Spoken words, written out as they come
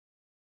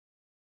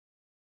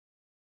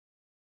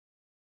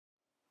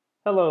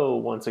Hello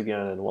once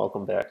again and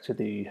welcome back to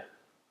the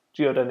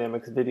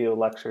Geodynamics video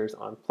lectures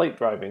on plate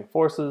driving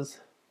forces.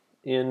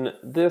 In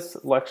this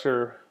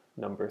lecture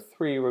number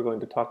 3 we're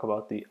going to talk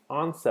about the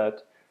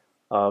onset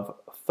of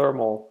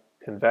thermal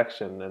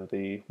convection and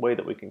the way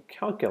that we can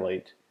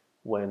calculate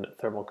when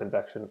thermal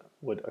convection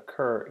would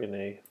occur in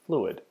a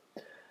fluid.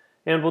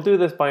 And we'll do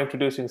this by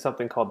introducing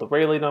something called the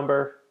Rayleigh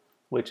number,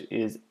 which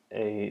is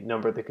a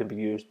number that can be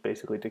used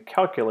basically to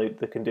calculate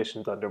the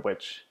conditions under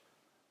which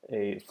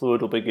a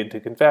fluid will begin to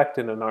convect,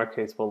 and in our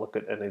case we'll look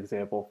at an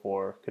example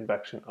for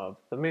convection of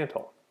the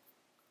mantle.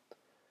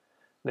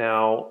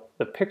 Now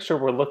the picture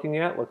we're looking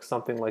at looks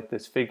something like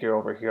this figure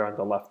over here on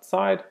the left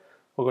side.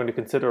 We're going to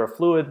consider a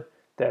fluid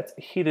that's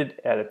heated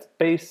at its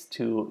base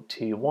to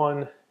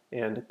T1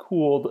 and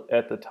cooled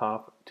at the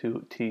top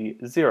to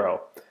T0.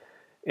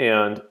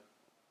 And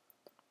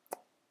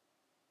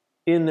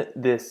in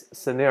this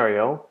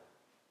scenario,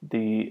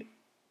 the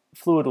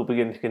fluid will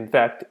begin to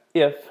convect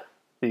if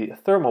the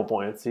thermal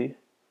buoyancy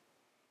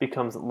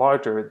becomes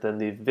larger than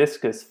the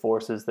viscous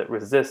forces that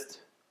resist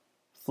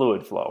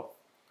fluid flow.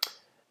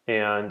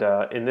 And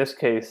in this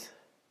case,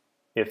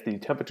 if the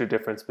temperature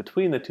difference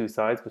between the two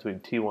sides,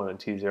 between T1 and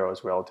T0,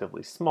 is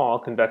relatively small,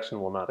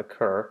 convection will not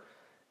occur.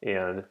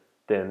 And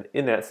then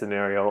in that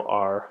scenario,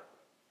 our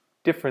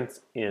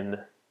difference in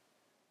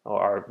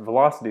our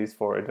velocities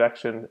for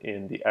advection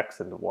in the x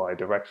and y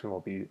direction will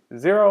be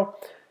 0.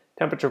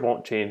 Temperature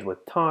won't change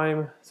with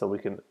time, so we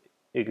can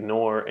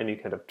ignore any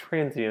kind of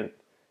transient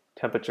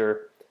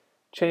temperature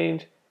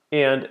change,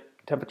 and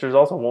temperatures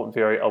also won't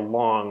vary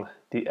along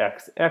the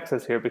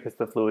x-axis here because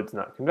the fluid's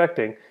not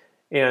convecting.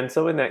 And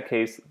so in that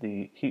case,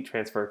 the heat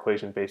transfer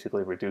equation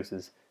basically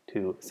reduces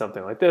to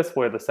something like this,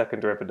 where the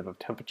second derivative of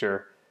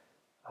temperature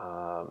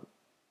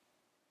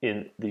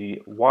in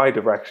the y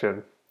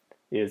direction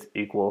is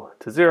equal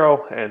to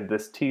 0, and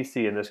this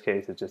Tc in this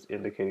case is just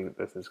indicating that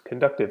this is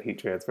conductive heat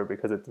transfer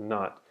because it's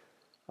not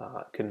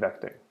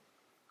convecting.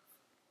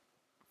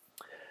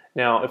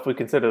 Now, if we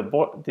consider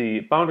the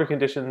boundary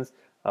conditions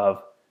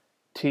of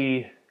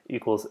T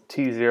equals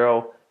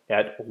T0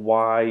 at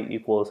y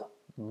equals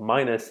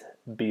minus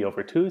b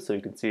over 2, so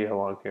you can see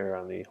along here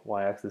on the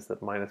y-axis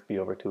that minus b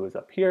over 2 is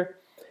up here,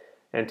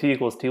 and T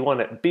equals T1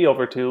 at b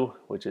over 2,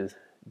 which is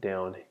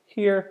down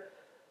here,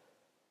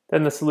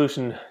 then the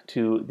solution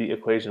to the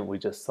equation we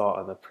just saw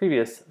on the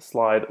previous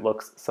slide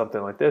looks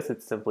something like this.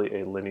 It's simply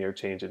a linear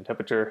change in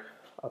temperature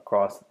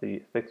across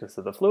the thickness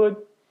of the fluid.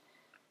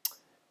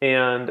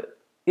 And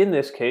in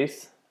this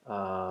case,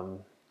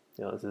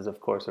 this is of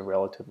course a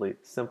relatively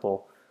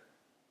simple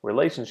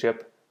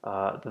relationship.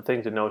 The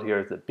thing to note here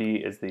is that B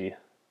is the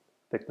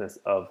thickness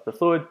of the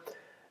fluid.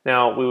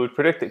 Now we would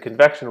predict that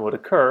convection would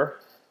occur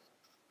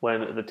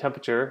when the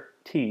temperature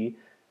T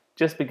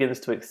just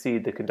begins to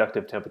exceed the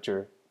conductive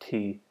temperature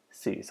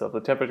Tc. So if the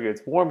temperature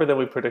gets warmer than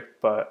we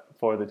predict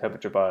for the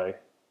temperature by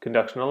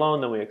conduction alone,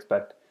 then we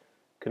expect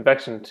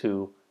convection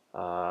to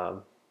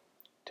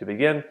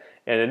begin.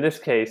 And in this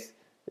case,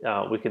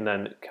 we can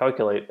then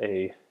calculate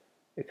a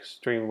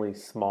extremely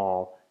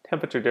small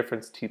temperature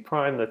difference T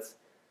prime that's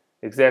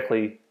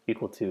exactly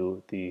equal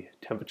to the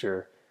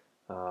temperature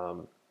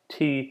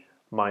T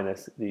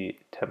minus the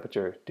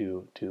temperature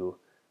due to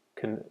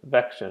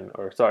conduction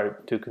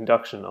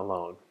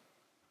alone.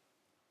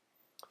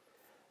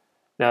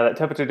 Now that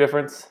temperature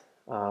difference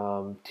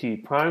T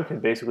prime can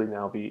basically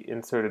now be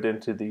inserted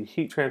into the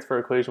heat transfer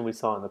equation we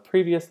saw in the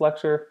previous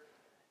lecture,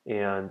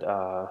 and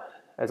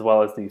as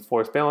well as the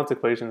force balance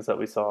equations that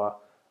we saw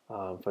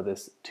for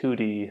this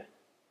 2D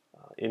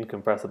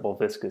incompressible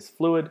viscous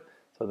fluid.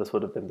 So this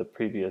would have been the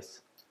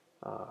previous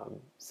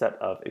set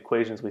of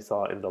equations we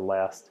saw in the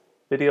last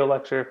video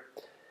lecture.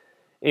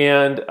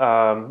 And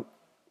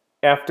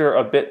after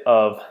a bit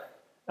of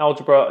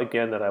algebra,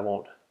 again, that I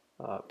won't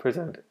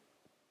present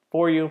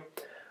for you,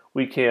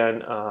 we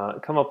can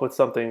come up with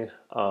something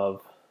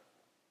of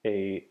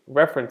a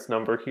reference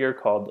number here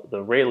called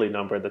the Rayleigh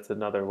number. That's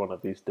another one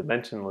of these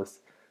dimensionless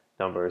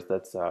numbers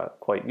that's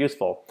quite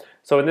useful.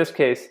 So in this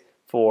case,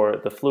 for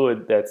the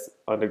fluid that's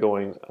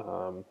undergoing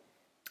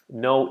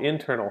no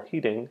internal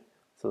heating,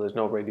 so there's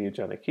no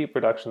radiogenic heat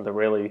production, the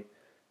Rayleigh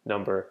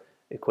number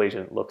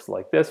equation looks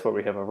like this, where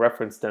we have a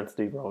reference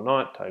density rho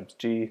naught times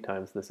g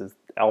times this is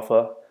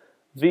alpha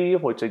v,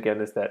 which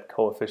again is that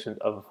coefficient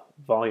of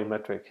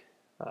volumetric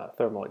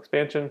thermal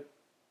expansion.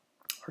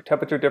 Our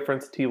temperature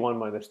difference T1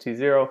 minus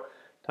T0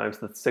 times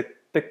the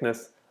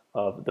thickness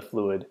of the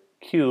fluid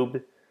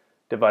cubed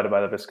divided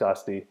by the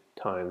viscosity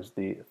times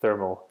the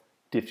thermal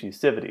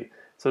diffusivity.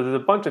 So there's a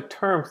bunch of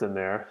terms in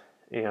there,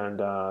 and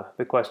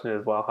the question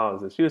is, well, how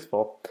is this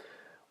useful?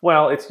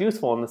 Well, it's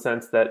useful in the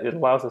sense that it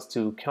allows us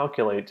to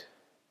calculate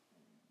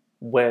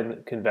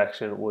when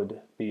convection would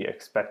be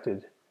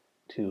expected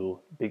to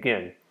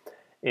begin.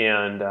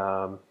 And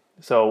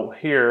so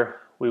here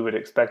we would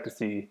expect to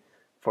see,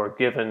 for a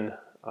given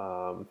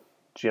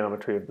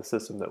geometry of the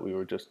system that we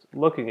were just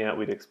looking at,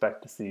 we'd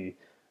expect to see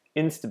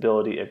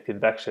instability and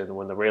convection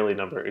when the Rayleigh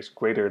number is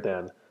greater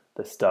than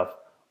the stuff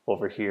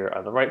over here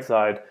on the right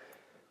side.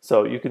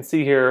 So you can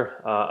see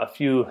here a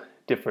few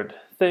different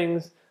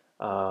things.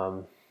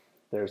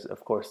 There's,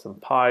 of course, some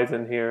pi's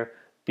in here.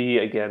 B,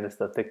 again, is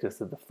the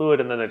thickness of the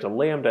fluid, and then there's a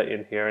lambda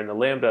in here, and the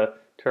lambda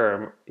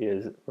term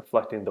is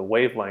reflecting the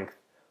wavelength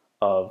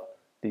of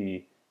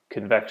the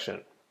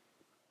convection.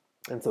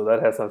 And so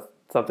that has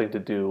something to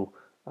do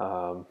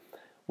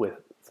with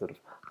sort of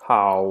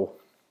how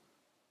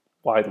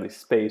widely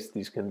spaced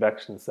these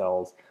convection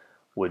cells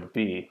would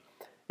be.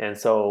 And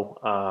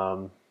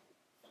so,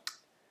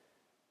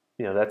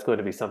 that's going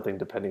to be something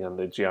depending on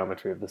the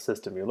geometry of the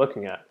system you're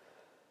looking at.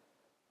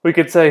 We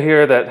could say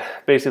here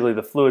that basically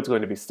the fluid's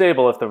going to be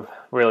stable if the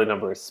Rayleigh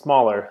number is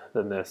smaller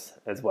than this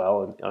as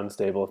well, and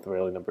unstable if the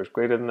Rayleigh number is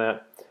greater than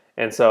that.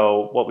 And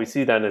so what we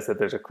see then is that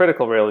there's a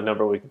critical Rayleigh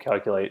number we can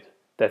calculate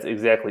that's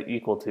exactly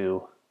equal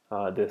to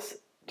this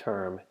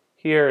term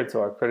here. And so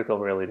our critical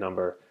Rayleigh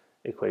number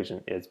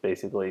equation is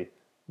basically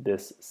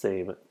this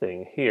same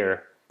thing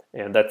here.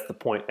 And that's the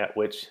point at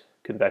which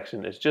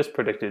convection is just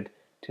predicted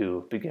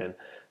to begin.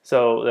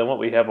 So then what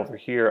we have over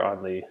here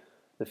on the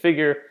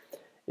figure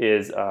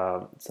is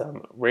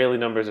some Rayleigh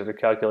numbers that are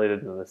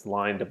calculated in this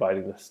line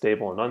dividing the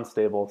stable and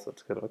unstable. So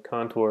it's kind of a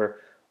contour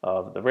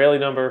of the Rayleigh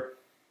number.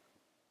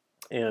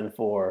 And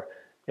for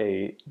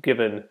a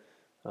given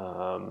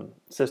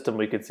system,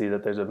 we could see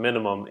that there's a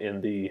minimum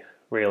in the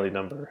Rayleigh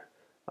number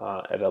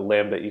at a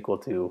lambda equal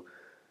to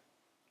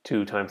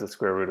 2 times the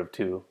square root of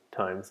 2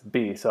 times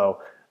b.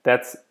 So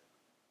that's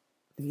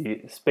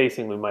the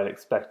spacing we might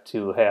expect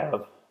to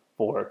have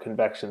for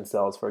convection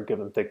cells for a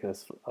given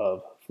thickness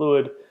of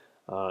fluid.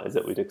 Is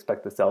that we'd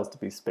expect the cells to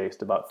be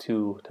spaced about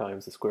 2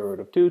 times the square root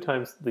of 2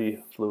 times the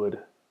fluid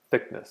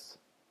thickness.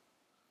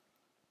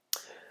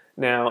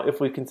 Now, if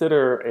we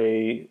consider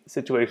a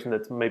situation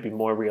that's maybe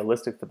more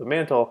realistic for the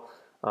mantle,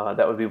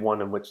 that would be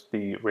one in which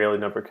the Rayleigh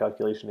number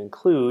calculation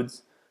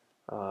includes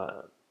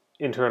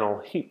internal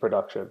heat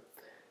production.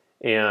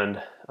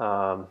 And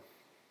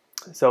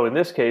so in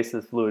this case,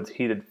 the fluid's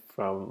heated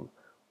from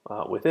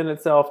within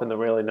itself, and the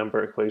Rayleigh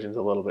number equation is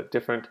a little bit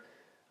different.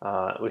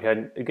 We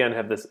again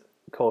have this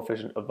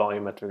coefficient of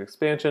volumetric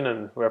expansion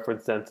and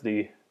reference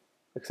density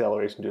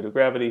acceleration due to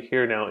gravity.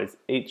 Here now is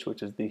h,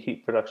 which is the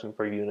heat production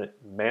per unit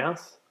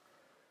mass.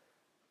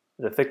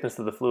 The thickness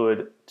of the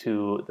fluid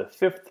to the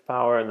 5th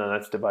power, and then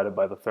that's divided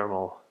by the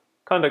thermal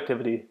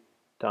conductivity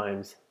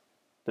times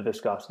the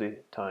viscosity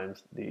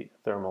times the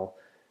thermal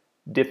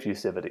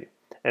diffusivity.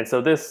 And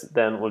so this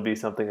then would be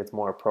something that's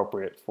more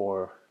appropriate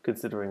for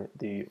considering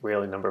the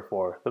Rayleigh number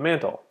for the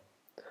mantle.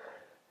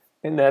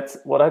 And that's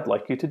what I'd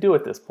like you to do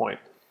at this point.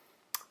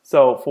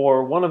 So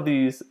for one of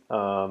these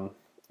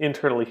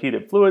internally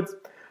heated fluids,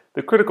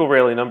 the critical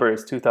Rayleigh number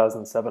is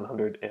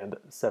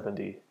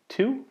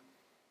 2,772.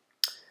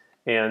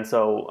 And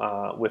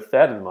so with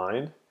that in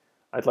mind,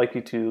 I'd like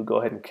you to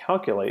go ahead and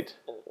calculate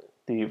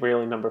the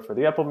Rayleigh number for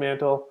the upper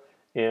mantle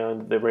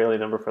and the Rayleigh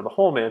number for the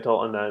whole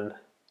mantle, and then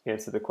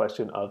answer the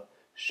question of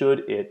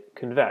should it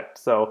convect.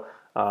 So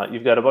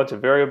you've got a bunch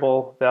of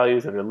variable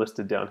values that are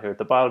listed down here at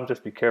the bottom.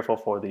 Just be careful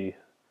for the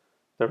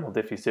thermal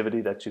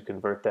diffusivity that you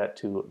convert that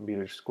to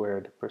meters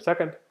squared per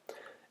second.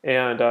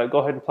 And go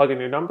ahead and plug in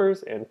your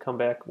numbers and come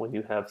back when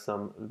you have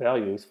some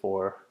values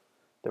for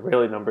the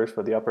Rayleigh numbers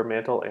for the upper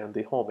mantle and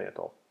the whole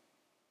mantle.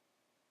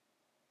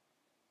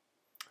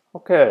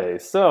 Okay,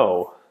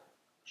 so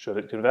should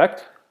it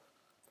convect?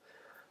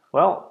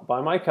 Well,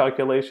 by my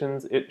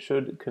calculations, it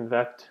should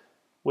convect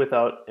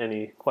without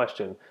any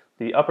question.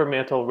 The upper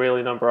mantle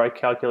Rayleigh number I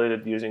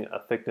calculated using a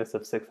thickness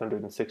of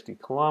 660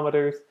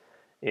 kilometers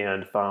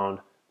and found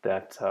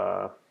that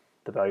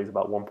the value is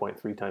about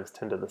 1.3 times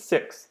 10 to the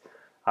 6,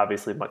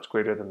 obviously much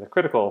greater than the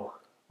critical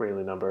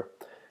Rayleigh number.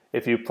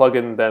 If you plug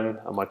in then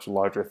a much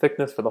larger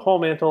thickness for the whole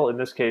mantle, in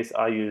this case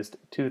I used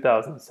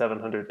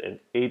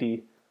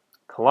 2,780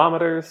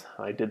 kilometers.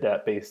 I did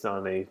that based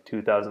on a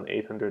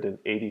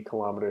 2,880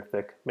 kilometer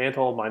thick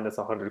mantle minus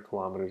 100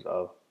 kilometers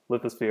of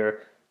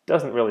lithosphere.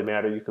 Doesn't really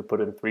matter. You could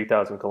put in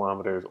 3,000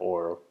 kilometers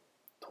or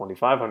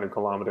 2,500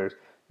 kilometers.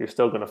 You're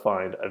still going to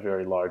find a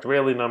very large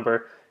Rayleigh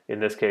number. In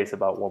this case,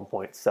 about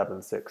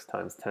 1.76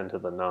 times 10 to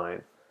the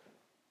 9.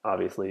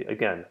 Obviously,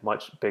 again,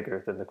 much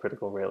bigger than the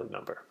critical Rayleigh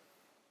number.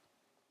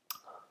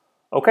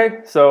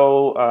 Okay,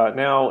 so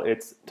now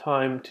it's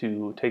time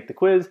to take the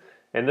quiz.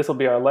 And this will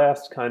be our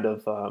last kind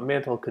of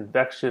mantle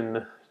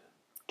convection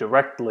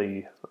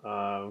directly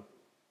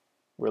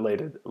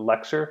related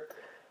lecture.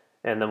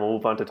 And then we'll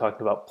move on to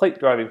talking about plate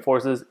driving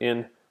forces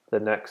in the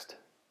next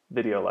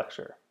video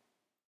lecture.